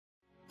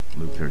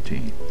Luke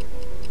 13.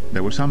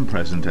 There were some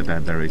present at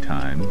that very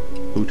time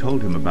who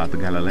told him about the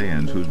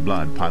Galileans whose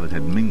blood Pilate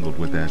had mingled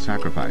with their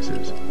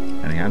sacrifices.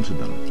 And he answered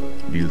them,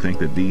 Do you think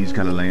that these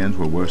Galileans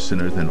were worse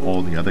sinners than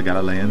all the other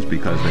Galileans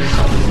because they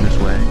suffered in this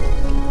way?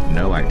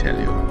 No, I tell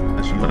you.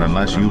 But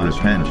unless you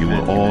repent, you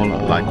will all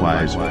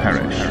likewise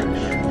perish.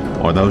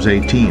 Or those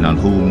 18 on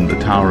whom the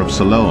Tower of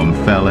Siloam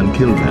fell and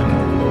killed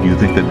them, do you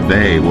think that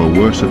they were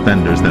worse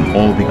offenders than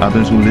all the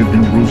others who lived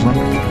in Jerusalem?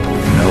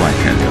 No, I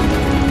tell you.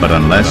 But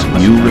unless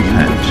you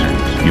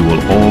repent, you will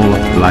all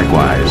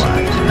likewise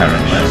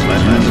perish.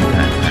 Unless you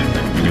repent,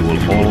 you will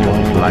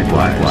all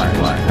likewise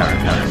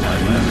perish.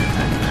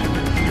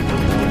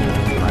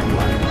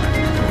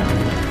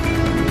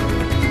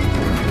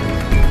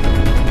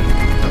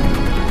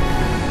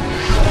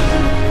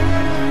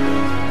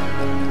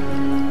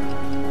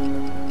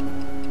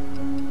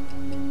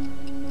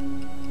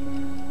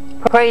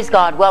 Praise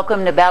God.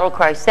 Welcome to Battle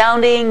Cry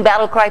Sounding,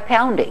 Battle Cry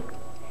Pounding.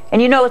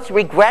 And you know, it's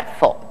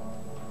regretful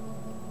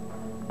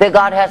that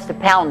God has to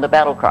pound the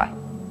battle cry.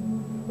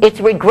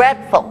 It's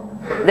regretful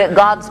that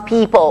God's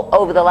people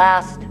over the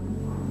last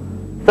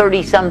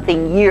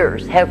 30-something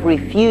years have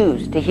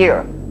refused to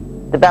hear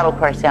the battle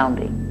cry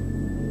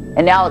sounding.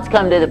 And now it's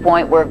come to the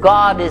point where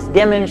God is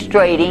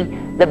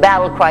demonstrating the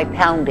battle cry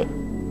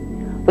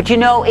pounding. But you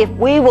know, if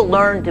we will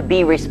learn to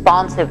be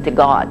responsive to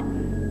God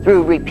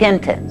through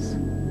repentance,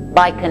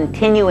 by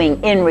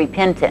continuing in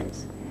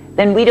repentance,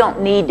 then we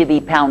don't need to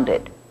be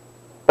pounded,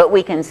 but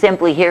we can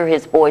simply hear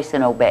His voice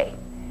and obey.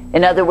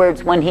 In other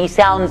words, when He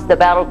sounds the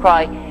battle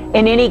cry,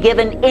 in any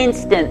given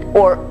instant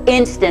or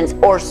instance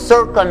or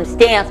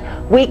circumstance,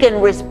 we can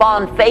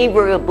respond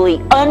favorably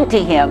unto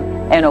Him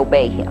and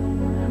obey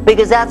Him.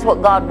 Because that's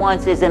what God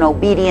wants, is an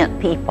obedient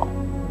people.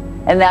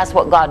 And that's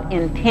what God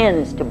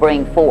intends to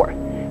bring forth.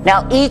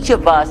 Now, each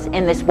of us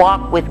in this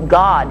walk with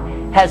God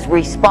has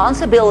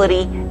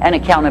responsibility and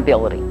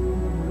accountability.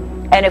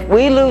 And if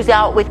we lose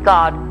out with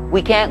God,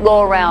 we can't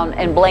go around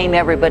and blame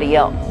everybody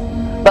else.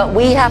 But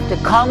we have to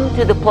come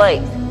to the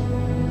place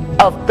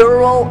of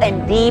thorough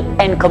and deep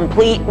and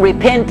complete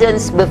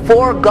repentance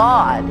before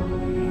God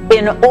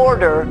in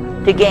order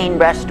to gain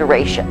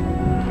restoration.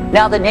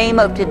 Now, the name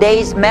of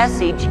today's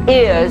message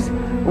is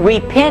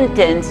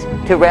Repentance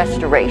to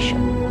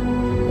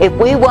Restoration. If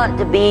we want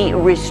to be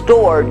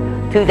restored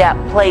to that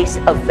place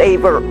of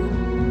favor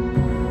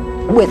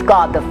with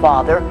God the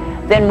Father,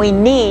 then we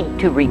need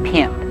to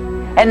repent.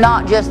 And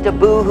not just a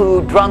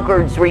boo-hoo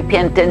drunkard's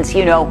repentance,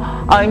 you know,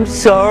 I'm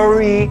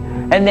sorry,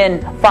 and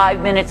then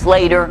 5 minutes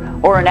later,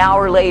 or an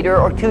hour later,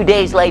 or 2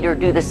 days later,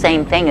 do the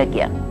same thing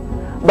again.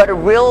 But a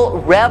real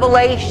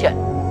revelation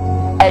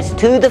as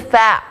to the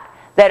fact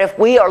that if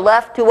we are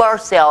left to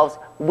ourselves,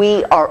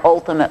 we are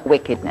ultimate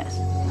wickedness.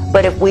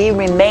 But if we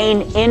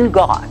remain in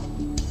God,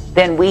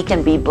 then we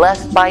can be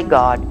blessed by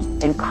God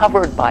and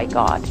covered by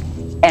God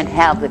and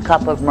have the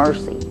cup of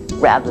mercy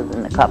rather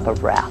than the cup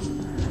of wrath.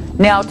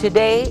 Now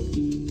today,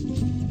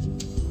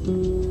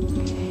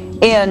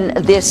 in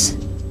this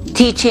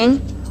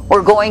teaching,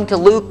 we're going to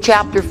Luke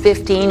chapter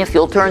 15, if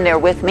you'll turn there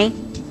with me.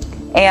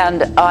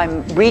 And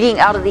I'm reading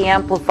out of the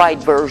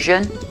Amplified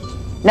Version.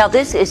 Now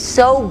this is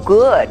so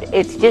good.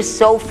 It's just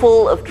so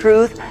full of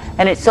truth,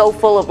 and it's so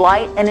full of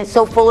light, and it's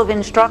so full of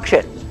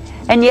instruction.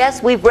 And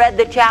yes, we've read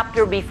the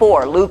chapter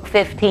before, Luke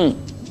 15.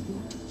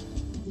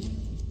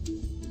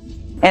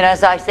 And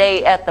as I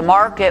say at the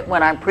market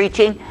when I'm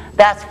preaching,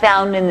 that's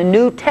found in the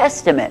New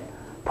Testament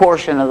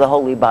portion of the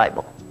Holy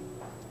Bible.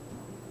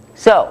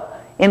 So,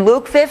 in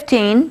Luke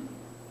 15,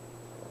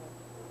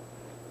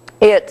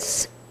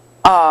 it's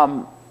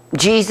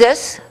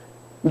Jesus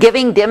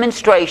giving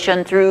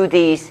demonstration through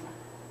these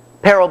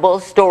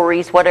parables,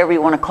 stories, whatever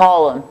you want to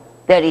call them,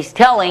 that He's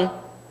telling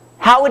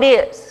how it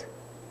is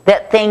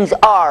that things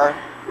are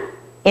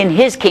in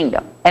His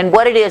kingdom, and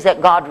what it is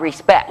that God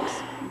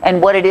respects,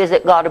 and what it is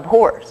that God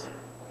abhors.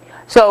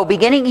 So,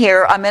 beginning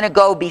here, I'm going to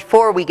go,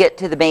 before we get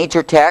to the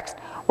major text,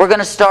 we're going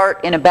to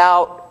start in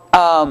about,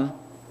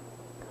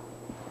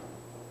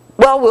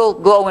 we'll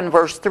go in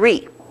verse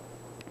 3.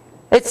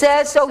 It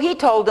says, So He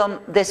told them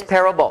this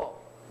parable.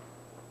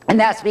 And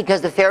that's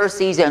because the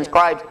Pharisees and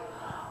scribes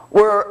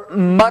were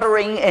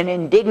muttering and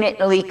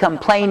indignantly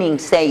complaining,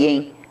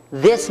 saying,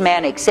 This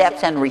man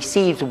accepts and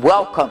receives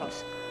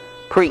welcomes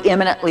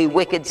preeminently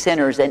wicked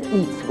sinners and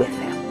eats with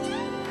them.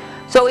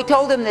 So He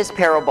told them this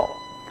parable.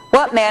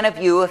 What man of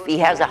you, if he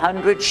has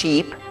 100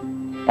 sheep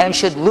and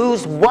should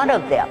lose one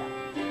of them,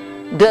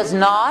 does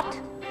not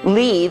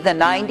leave the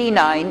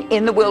 99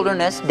 in the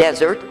wilderness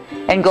desert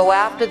and go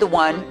after the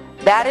one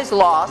that is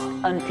lost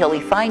until he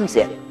finds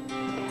it?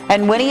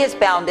 And when he has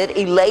found it,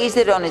 he lays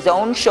it on his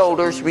own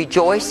shoulders,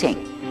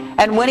 rejoicing.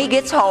 And when he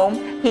gets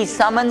home, he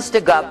summons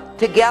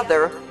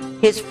together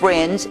his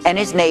friends and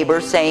his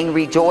neighbors, saying,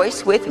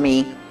 Rejoice with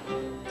me,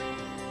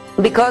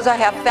 because I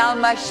have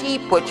found my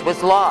sheep which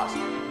was lost.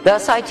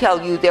 Thus I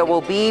tell you, there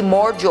will be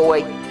more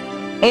joy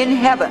in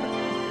heaven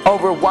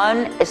over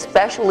one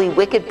especially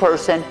wicked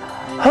person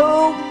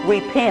who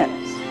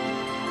repents,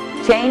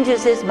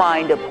 changes his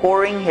mind,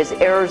 abhorring his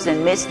errors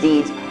and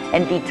misdeeds,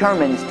 and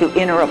determines to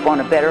enter upon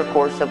a better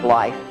course of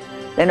life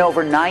than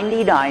over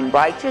 99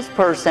 righteous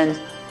persons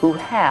who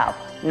have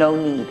no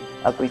need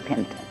of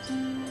repentance?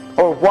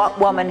 Or what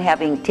woman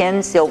having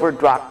 10 silver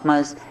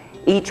drachmas,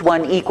 each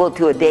one equal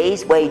to a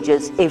day's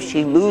wages, if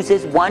she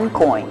loses one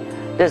coin,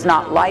 does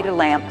not light a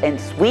lamp and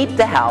sweep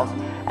the house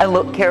and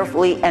look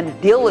carefully and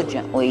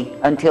diligently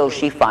until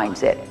she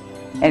finds it?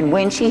 And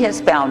when she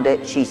has found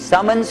it, she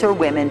summons her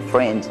women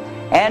friends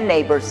and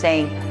neighbors,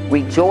 saying,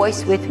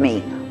 Rejoice with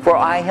me, for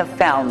I have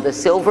found the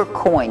silver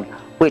coin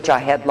which I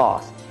had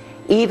lost.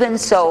 Even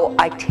so,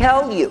 I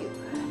tell you,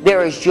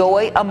 there is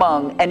joy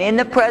among and in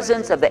the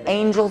presence of the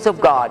angels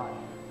of God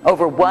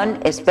over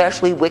one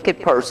especially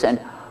wicked person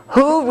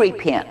who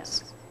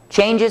repents,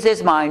 changes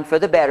his mind for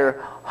the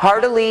better,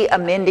 heartily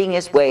amending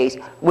his ways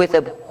with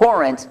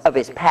abhorrence of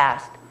his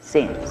past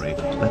sins.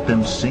 Let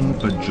them sing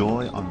for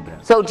joy on them.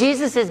 So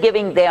Jesus is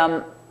giving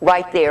them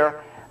right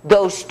there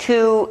those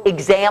two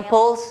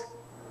examples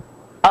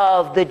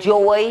of the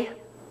joy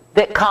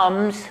that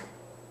comes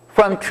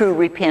from true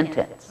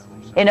repentance.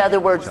 In other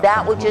words,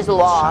 that which is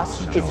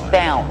lost is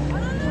found,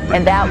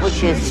 and that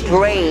which is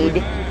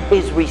strayed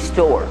is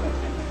restored.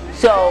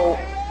 So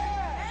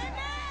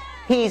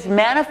he's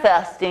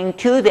manifesting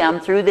to them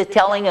through the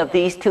telling of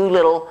these two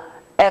little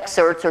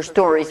excerpts or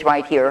stories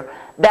right here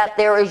that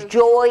there is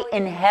joy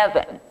in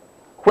heaven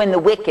when the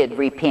wicked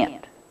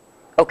repent.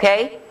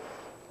 Okay?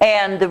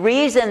 And the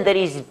reason that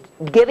he's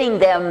giving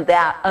them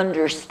that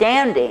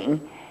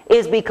understanding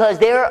is because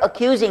they're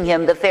accusing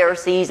him, the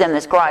Pharisees and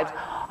the scribes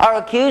are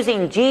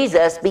accusing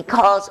Jesus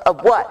because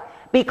of what?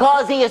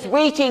 Because he is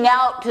reaching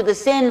out to the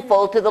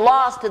sinful, to the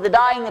lost, to the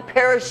dying, the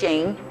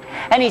perishing,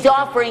 and he's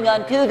offering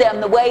unto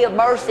them the way of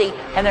mercy,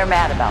 and they're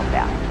mad about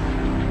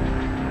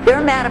that.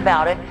 They're mad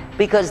about it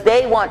because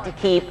they want to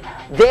keep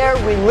their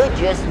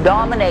religious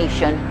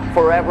domination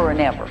forever and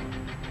ever.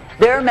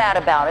 They're mad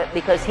about it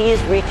because he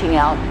is reaching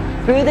out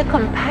through the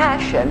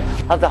compassion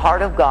of the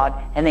heart of God,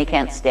 and they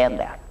can't stand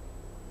that.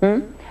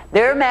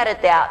 They're mad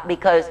at that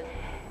because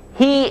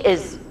he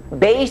is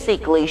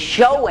basically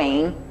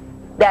showing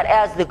that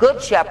as the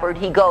good shepherd,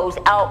 he goes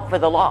out for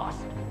the lost.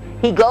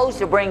 He goes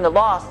to bring the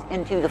lost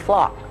into the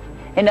flock.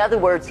 In other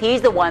words,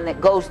 he's the one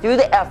that goes through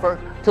the effort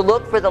to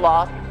look for the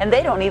lost, and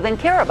they don't even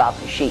care about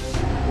the sheep.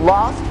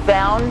 Lost,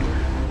 found,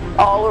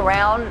 all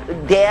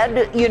around,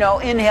 dead, you know,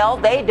 in hell,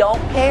 they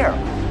don't care.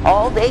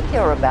 All they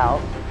care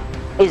about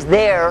is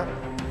their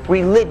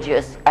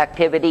religious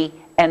activity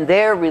and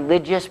their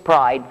religious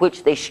pride,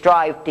 which they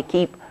strive to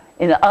keep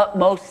in the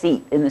utmost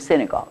seat in the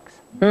synagogues.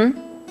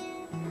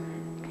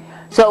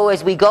 So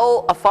as we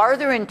go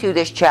farther into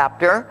this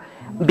chapter,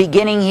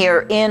 beginning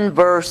here in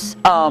verse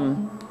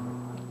 11,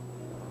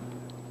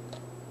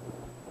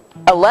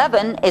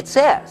 it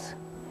says,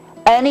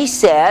 And he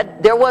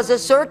said, There was a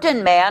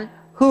certain man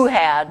who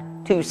had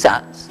 2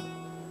 sons.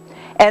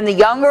 And the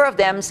younger of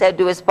them said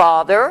to his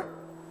father,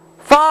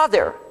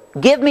 Father,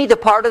 give me the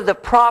part of the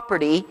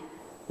property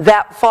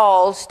that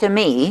falls to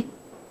me.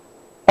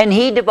 And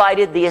he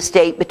divided the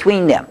estate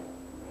between them.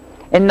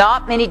 And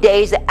not many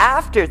days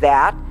after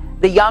that,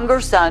 the younger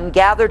son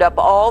gathered up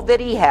all that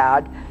he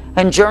had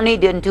and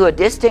journeyed into a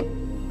distant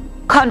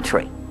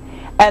country.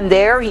 And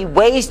there he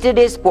wasted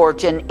his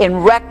fortune in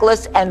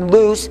reckless and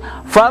loose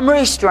from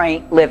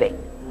restraint living.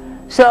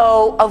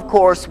 So, of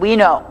course, we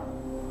know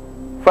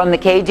from the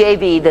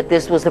KJV that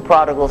this was the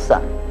prodigal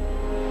son.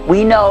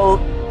 We know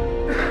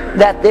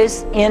that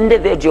this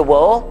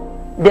individual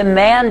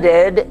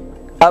demanded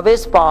of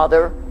his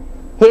father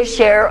his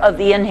share of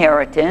the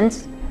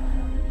inheritance.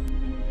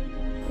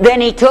 Then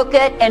he took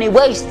it and he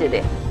wasted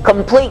it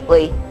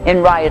completely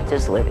in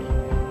riotous living.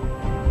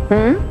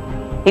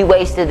 He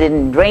wasted it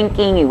in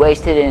drinking, he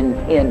wasted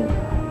in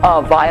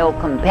vile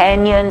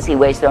companions, he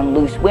wasted on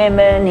loose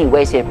women, he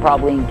wasted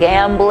probably in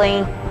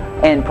gambling,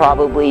 and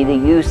probably the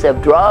use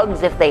of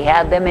drugs if they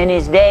had them in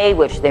his day,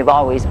 which they've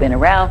always been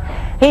around.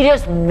 He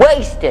just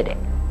wasted it.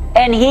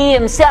 And he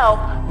himself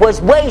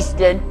was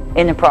wasted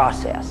in the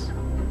process.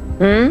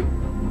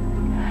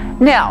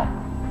 Now,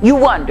 you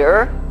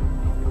wonder,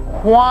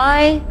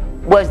 why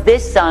was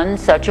this son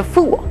such a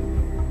fool?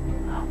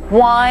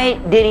 Why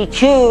did he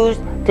choose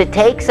to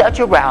take such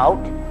a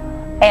route?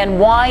 And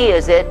why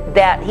is it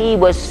that he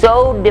was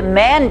so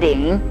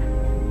demanding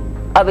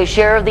of his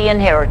share of the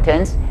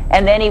inheritance,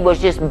 and then he was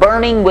just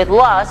burning with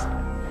lust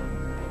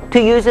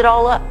to use it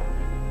all up?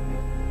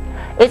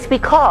 It's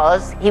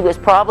because he was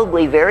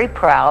probably very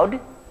proud.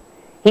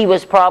 He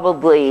was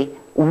probably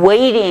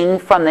waiting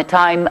from the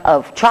time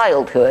of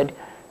childhood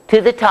to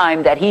the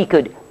time that he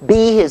could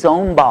be his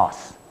own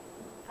boss.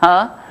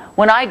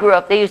 When I grew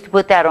up, they used to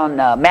put that on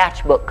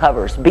matchbook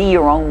covers, be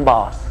your own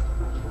boss.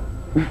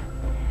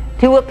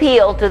 To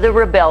appeal to the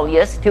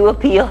rebellious, to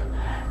appeal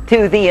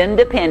to the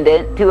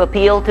independent, to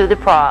appeal to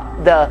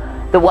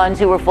the ones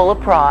who were full of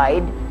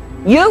pride.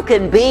 You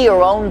can be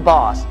your own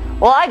boss.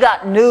 Well, I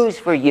got news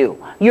for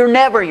you. You're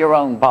never your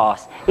own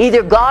boss.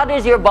 Either God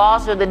is your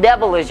boss or the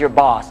devil is your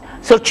boss.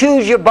 So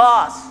choose your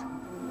boss,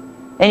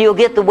 and you'll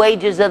get the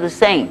wages of the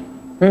same.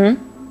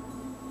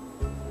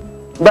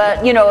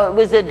 But, you know, it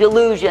was a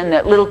delusion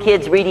that little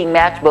kids reading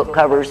matchbook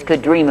covers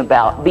could dream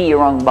about. Be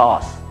your own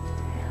boss.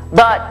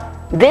 But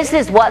this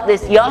is what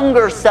this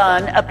younger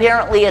son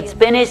apparently had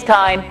spent his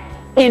time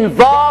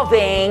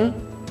involving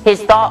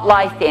his thought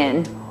life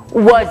in,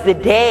 was the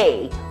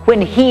day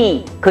when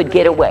he could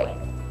get away.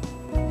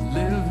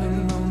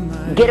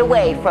 Get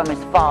away from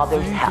his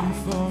father's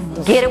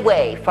house. Get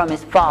away from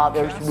his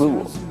father's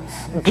rules.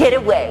 Get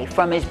away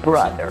from his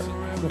brother.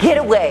 Get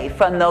away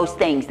from those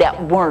things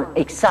that weren't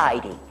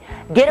exciting.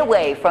 Get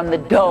away from the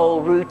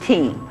dull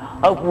routine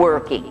of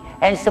working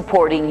and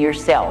supporting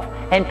yourself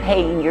and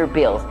paying your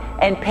bills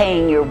and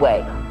paying your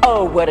way.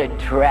 Oh, what a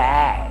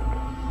drag.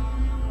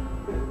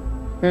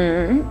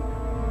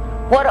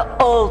 What an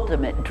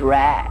ultimate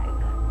drag.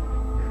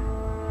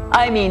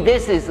 I mean,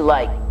 this is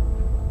like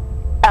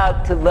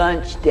out to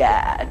lunch,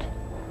 Dad.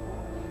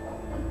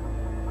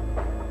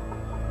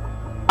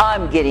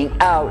 I'm getting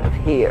out of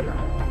here.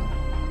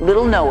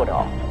 Little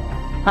know-it-all.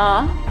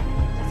 Huh?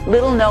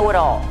 Little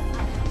know-it-all.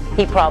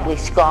 He probably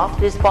scoffed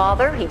his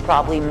father. He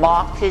probably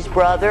mocked his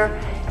brother.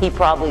 He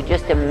probably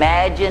just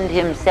imagined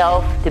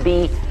himself to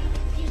be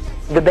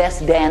the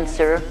best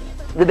dancer,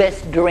 the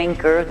best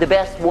drinker, the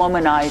best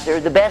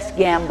womanizer, the best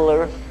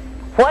gambler.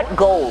 What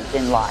gold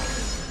in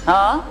life?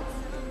 Huh?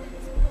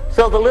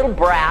 So the little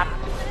brat,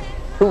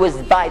 who was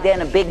by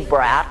then a big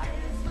brat,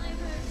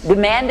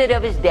 demanded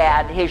of his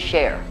dad his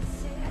share.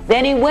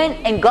 Then he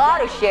went and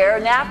got a share,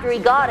 and after he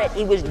got it,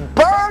 he was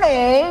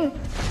burning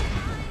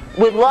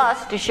with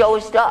lust to show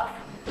his stuff.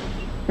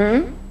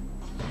 To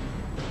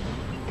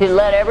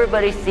let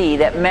everybody see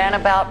that man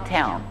about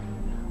town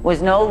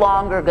was no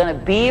longer going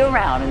to be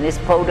around in this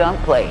podunk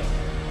place,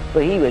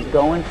 but he was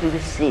going to the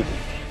city.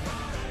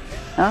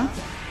 Huh?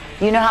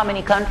 You know how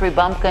many country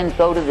bumpkins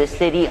go to the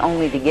city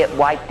only to get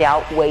wiped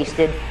out,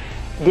 wasted,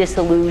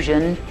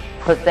 disillusioned,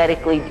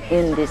 pathetically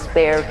in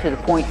despair to the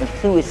point of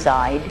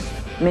suicide?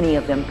 Many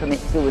of them commit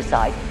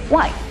suicide.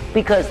 Why?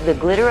 Because the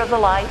glitter of the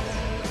lights,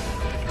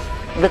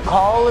 the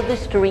call of the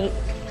street,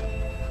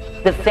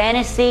 the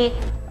fantasy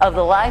of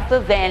the life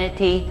of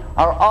vanity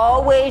are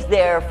always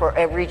there for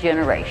every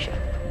generation.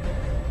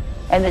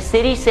 And the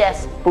city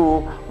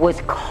cesspool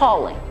was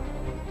calling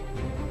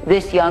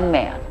this young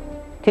man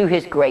to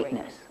his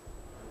greatness.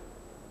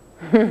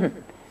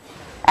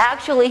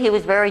 Actually, he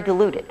was very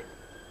deluded.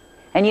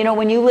 And you know,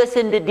 when you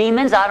listen to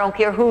demons, I don't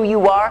care who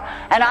you are,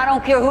 and I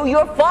don't care who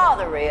your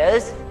father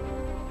is,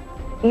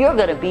 you're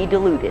going to be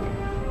deluded.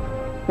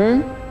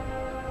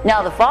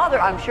 Now, the father,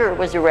 I'm sure,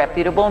 was a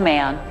reputable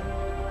man.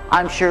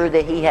 I'm sure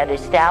that he had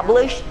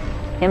established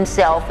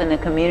himself in the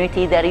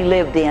community that he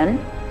lived in,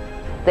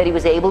 that he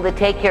was able to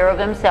take care of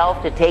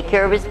himself, to take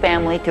care of his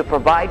family, to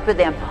provide for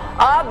them.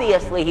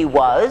 Obviously he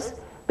was,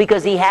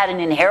 because he had an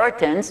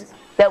inheritance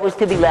that was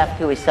to be left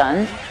to his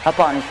sons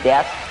upon his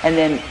death, and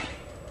then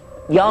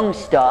young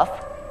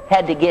stuff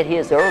had to get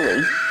his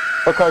early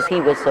because he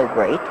was so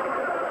great.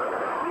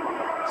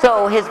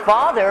 So his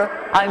father,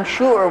 I'm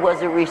sure,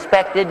 was a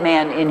respected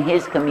man in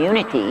his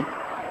community,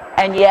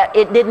 and yet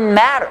it didn't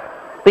matter,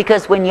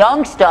 because when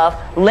young stuff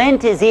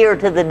lent his ear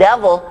to the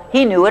devil,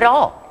 he knew it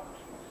all.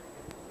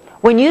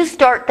 When you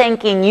start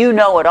thinking you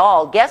know it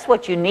all, guess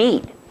what you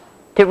need?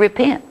 To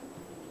repent.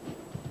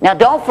 Now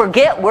don't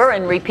forget, we're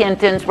in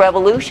repentance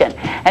revolution,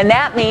 and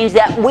that means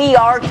that we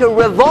are to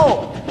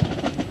revolt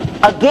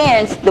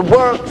against the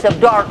works of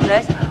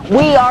darkness.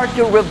 We are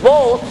to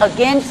revolt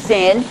against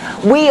sin.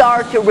 We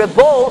are to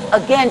revolt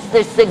against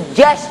the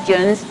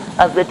suggestions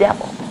of the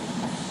devil.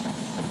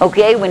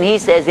 Okay, when he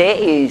says,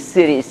 hey,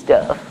 city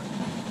stuff,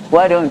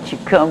 why don't you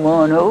come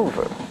on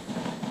over?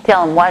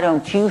 Tell him, why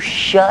don't you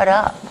shut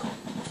up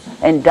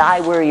and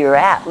die where you're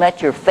at?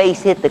 Let your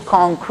face hit the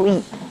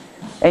concrete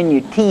and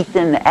your teeth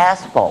in the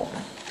asphalt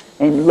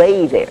and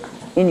lay there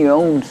in your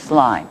own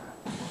slime.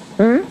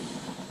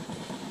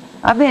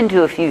 I've been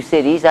to a few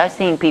cities. I've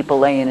seen people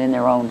laying in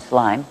their own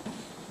slime,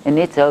 and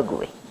it's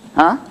ugly.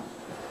 Huh?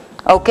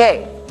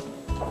 Okay.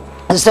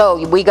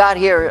 So we got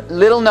here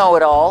little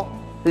know-it-all,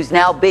 who's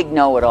now big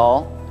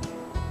know-it-all,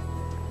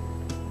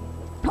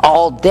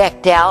 all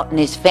decked out in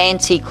his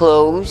fancy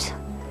clothes.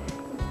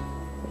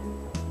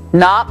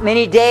 Not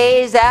many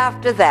days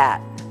after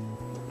that,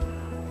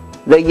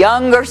 the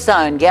younger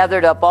son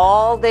gathered up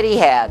all that he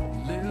had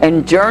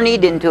and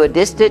journeyed into a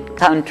distant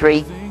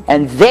country,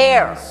 and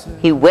there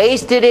he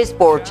wasted his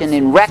fortune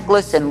in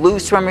reckless and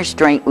loose from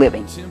restraint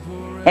living.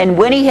 And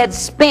when he had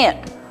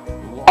spent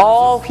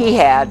all he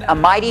had, a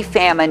mighty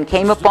famine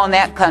came upon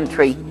that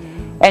country,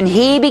 and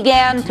he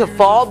began to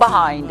fall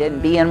behind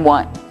and be in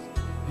want.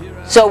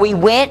 So he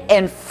went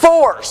and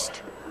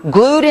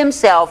glued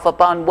himself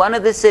upon one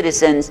of the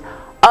citizens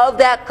of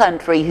that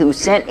country, who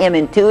sent him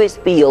into his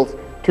fields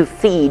to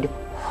feed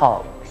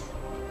hogs.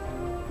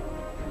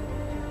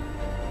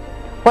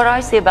 What I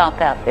see about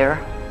that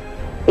there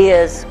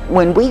is,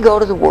 when we go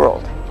to the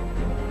world,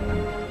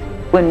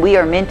 when we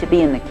are meant to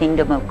be in the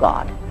kingdom of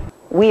God,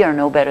 we are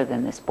no better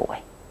than this boy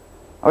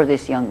or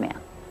this young man.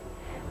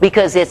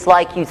 Because it's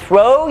like you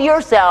throw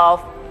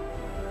yourself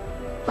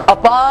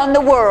upon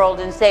the world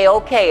and say,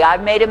 okay,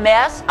 I've made a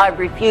mess, I've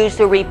refused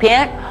to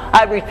repent,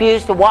 I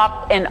refuse to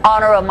walk in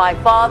honor of my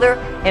father,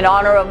 in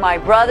honor of my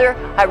brother,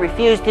 I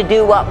refuse to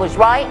do what was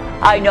right,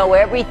 I know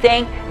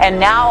everything, and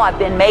now I've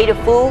been made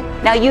a fool,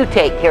 now you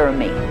take care of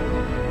me.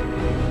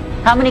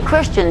 How many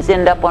Christians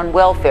end up on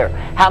welfare?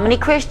 How many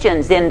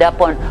Christians end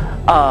up on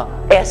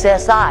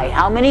SSI?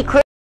 How many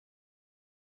Christians